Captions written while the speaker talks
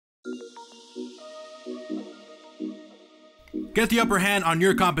Get the upper hand on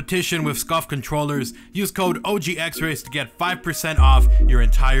your competition with SCUF controllers. Use code OGXRAYZ to get 5% off your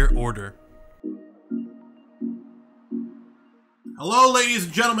entire order. Hello ladies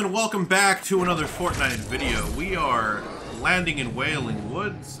and gentlemen, welcome back to another Fortnite video. We are landing in Wailing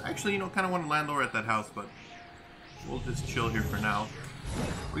Woods. Actually, kind of want to land over at that house, but we'll just chill here for now.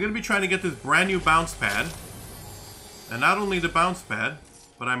 We're going to be trying to get this brand new bounce pad. And not only the bounce pad,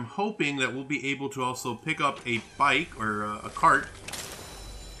 but I'm hoping that we'll be able to also pick up a bike or a cart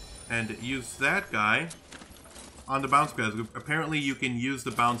and use that guy on the bounce pad. Apparently you can use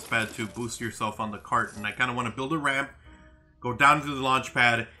the bounce pad to boost yourself on the cart, and I kind of want to build a ramp, go down to the launch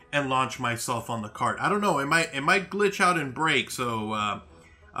pad, and launch myself on the cart. I don't know, it might glitch out and break, so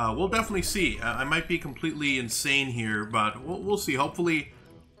we'll definitely see. I might be completely insane here, but we'll see. Hopefully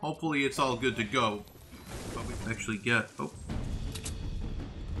it's all good to go. But we can actually get... Oh.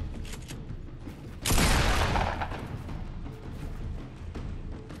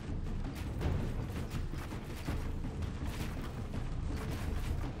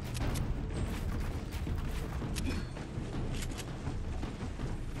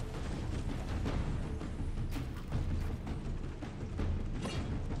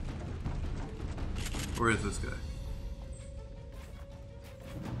 Where is this guy?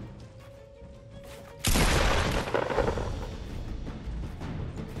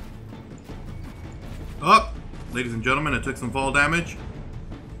 Oh! Ladies and gentlemen, I took some fall damage.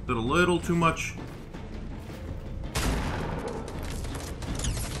 Did a little too much.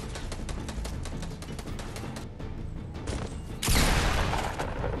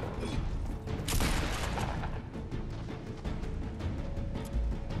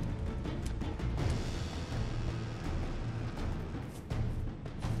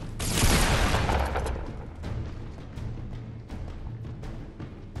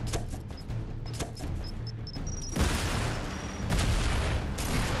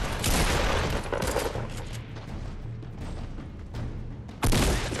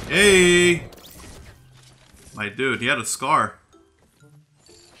 Hey! My dude, he had a scar.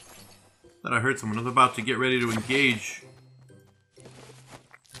 Thought I heard someone. I was about to get ready to engage.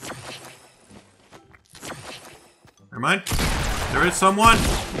 Never mind. There is someone!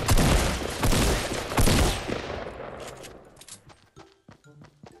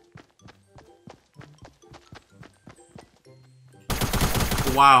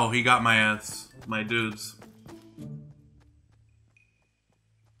 Wow, he got my ass. My dudes.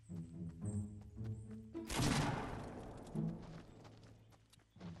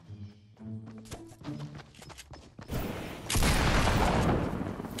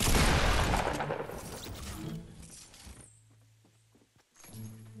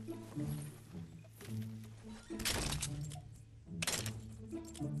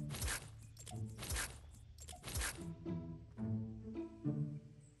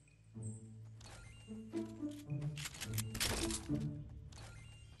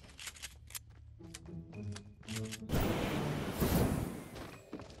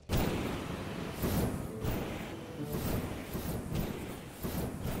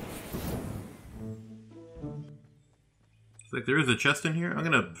 Like there is a chest in here. I'm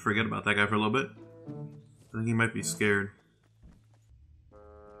gonna forget about that guy for a little bit. I think he might be scared. I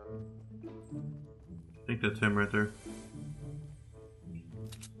think that's him right there.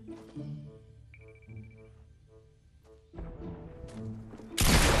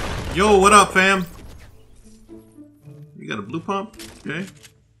 Yo, what up, fam? You got a blue pump? Okay.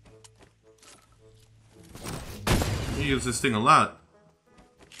 You use this thing a lot.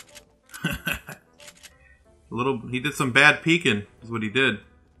 He did some bad peeking, is what he did.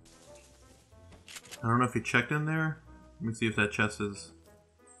 I don't know if he checked in there. Let me see if that chest is...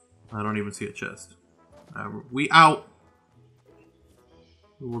 I don't even see a chest. We out!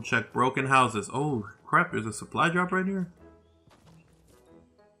 We'll check broken houses. Oh, crap, there's a supply drop right here?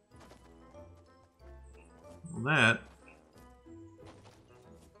 Well, that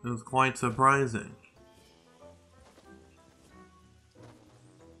was quite surprising.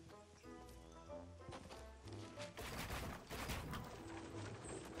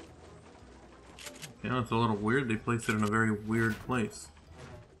 Yeah, it's a little weird. They placed it in a very weird place.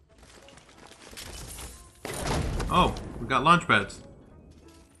 Oh, we got launch pads.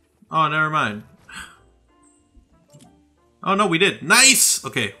 Oh, never mind. Oh, no, we did. Nice!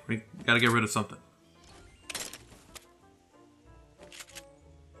 Okay, we gotta get rid of something.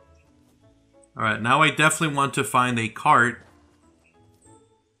 Alright, now I definitely want to find a cart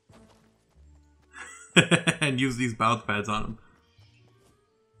and use these bounce pads on them.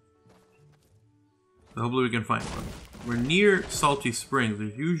 So hopefully we can find one. We're near Salty Springs.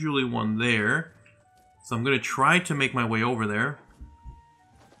 There's usually one there. So I'm going to try to make my way over there.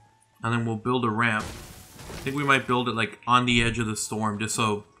 And then we'll build a ramp. I think we might build it like on the edge of the storm, just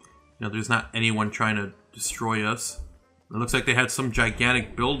so there's not anyone trying to destroy us. It looks like they had some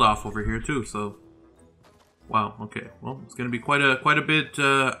gigantic build-off over here too, so... Wow, okay. Well, it's going to be quite a bit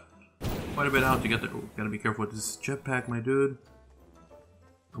out to get there. Oh, gotta be careful with this jetpack, my dude.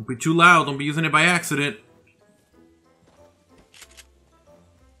 Don't be too loud. Don't be using it by accident.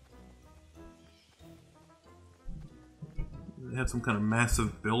 They had some kind of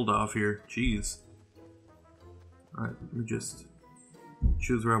massive build-off here. Jeez. Alright, let me just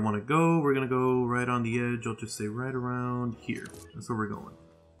choose where I want to go. We're going to go right on the edge. I'll just say right around here. That's where we're going.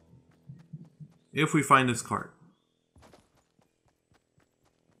 If we find this cart.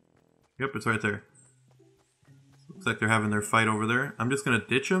 Yep, it's right there. Looks like they're having their fight over there. I'm just going to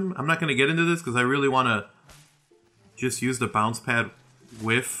ditch them. I'm not going to get into this because I really want to just use the bounce pad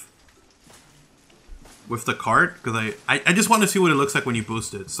with the cart. Because I just want to see what it looks like when you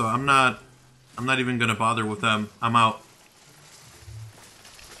boost it. So I'm not even going to bother with them. I'm out.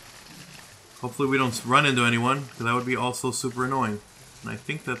 Hopefully we don't run into anyone, because that would be also super annoying. And I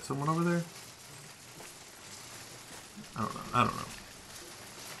think that's someone over there. I don't know.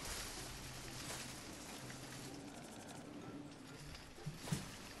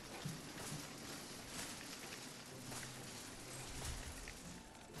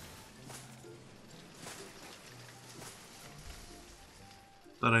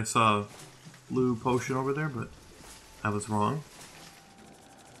 Thought I saw a blue potion over there, but I was wrong.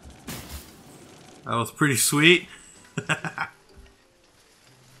 That was pretty sweet.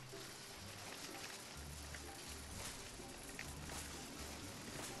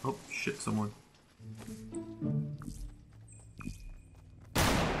 Oh, shit, someone. I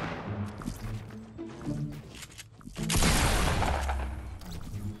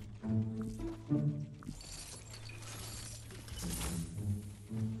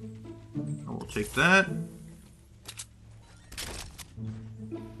will take that.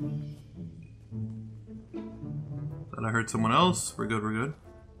 Thought I heard someone else. We're good, we're good.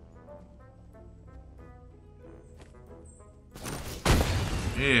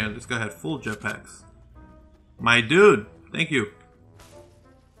 Yeah, this guy had full jetpacks. My dude, thank you.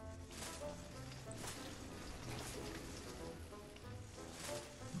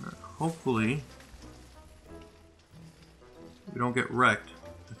 Hopefully, we don't get wrecked.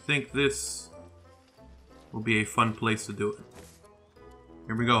 I think this will be a fun place to do it.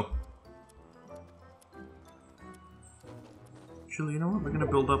 Here we go. Actually, you know what? We're gonna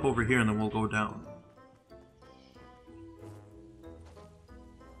build up over here and then we'll go down.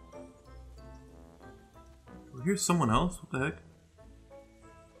 Here's someone else? What the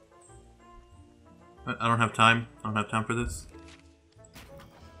heck? I don't have time. I don't have time for this.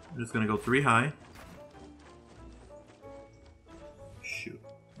 I'm just gonna go 3 high. Shoot.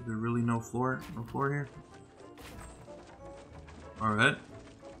 Is there really no floor? No floor here? Alright.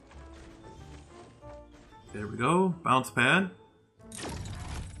 There we go. Bounce pad.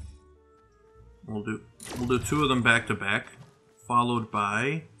 We'll do 2 of them back to back, followed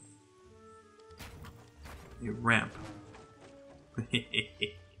by a ramp.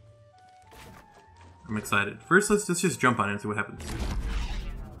 I'm excited. First, let's just jump on it and see what happens.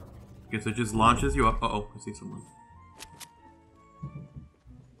 Okay, so it just launches you up. Uh-oh, I see someone.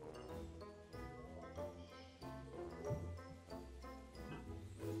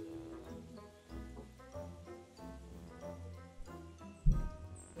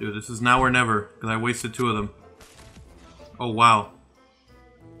 Dude, this is now or never, because I wasted 2 of them. Oh, wow.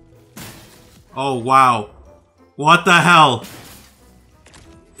 Oh, wow. What the hell?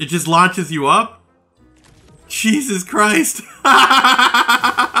 It just launches you up? Jesus Christ.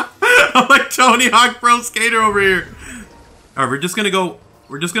 I'm like Tony Hawk Pro Skater over here. Alright, we're just gonna go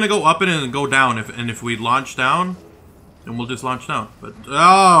up it and then go down. If we launch down, then we'll just launch down. But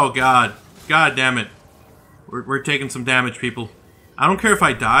oh god. God damn it. We're taking some damage, people. I don't care if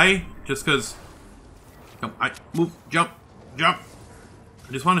I die, just cause move, jump. I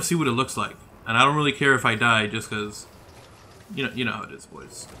just want to see what it looks like. And I don't really care if I die, just because, you know how it is,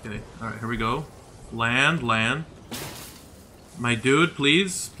 boys. Okay, alright, here we go. Land. My dude,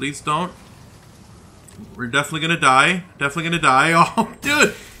 please don't. We're definitely gonna die. Oh,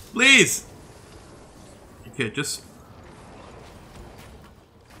 dude, please. Okay, just.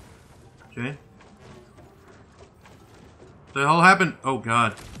 Okay. What the hell happened? Oh,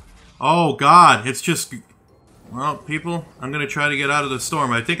 God. Oh, God, it's just. Well, people, I'm gonna try to get out of the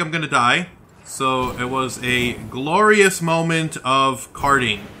storm. I think I'm gonna die. So, it was a glorious moment of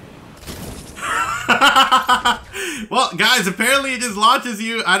karting. Well, guys, apparently it just launches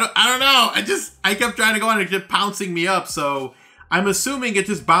you. I don't know. I kept trying to go on and it kept pouncing me up, so I'm assuming it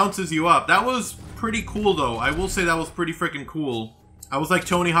just bounces you up. That was pretty cool, though. I will say that was pretty freaking cool. I was like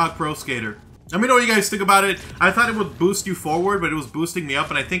Tony Hawk Pro Skater. Let me know what you guys think about it. I thought it would boost you forward, but it was boosting me up,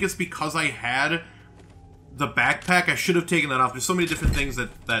 and I think it's because I had the backpack. I should have taken that off. There's so many different things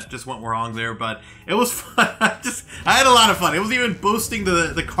that just went wrong there, but it was fun. I had a lot of fun. It wasn't even boosting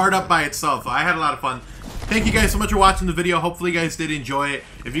the card up by itself. I had a lot of fun. Thank you guys so much for watching the video. Hopefully you guys did enjoy it.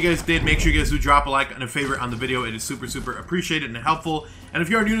 If you guys did, make sure you guys do drop a like and a favorite on the video. It is super, super appreciated and helpful. And if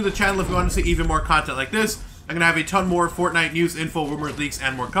you are new to the channel, if you want to see even more content like this, I'm going to have a ton more Fortnite news, info, rumors, leaks,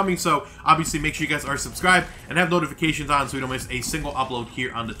 and more coming. So, obviously, make sure you guys are subscribed and have notifications on so you don't miss a single upload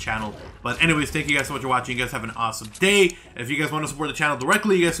here on the channel. But anyways, thank you guys so much for watching. You guys have an awesome day. If you guys want to support the channel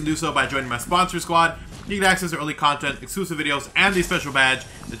directly, you guys can do so by joining my sponsor squad. You get access to early content, exclusive videos, and a special badge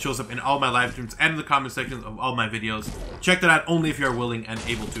that shows up in all my live streams and in the comment sections of all my videos. Check that out only if you are willing and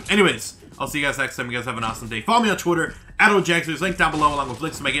able to. Anyways, I'll see you guys next time. You guys have an awesome day. Follow me on Twitter, @OGXRAYZ. Link down below along with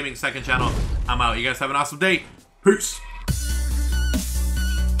links to my gaming second channel. I'm out. You guys have an awesome day. Peace.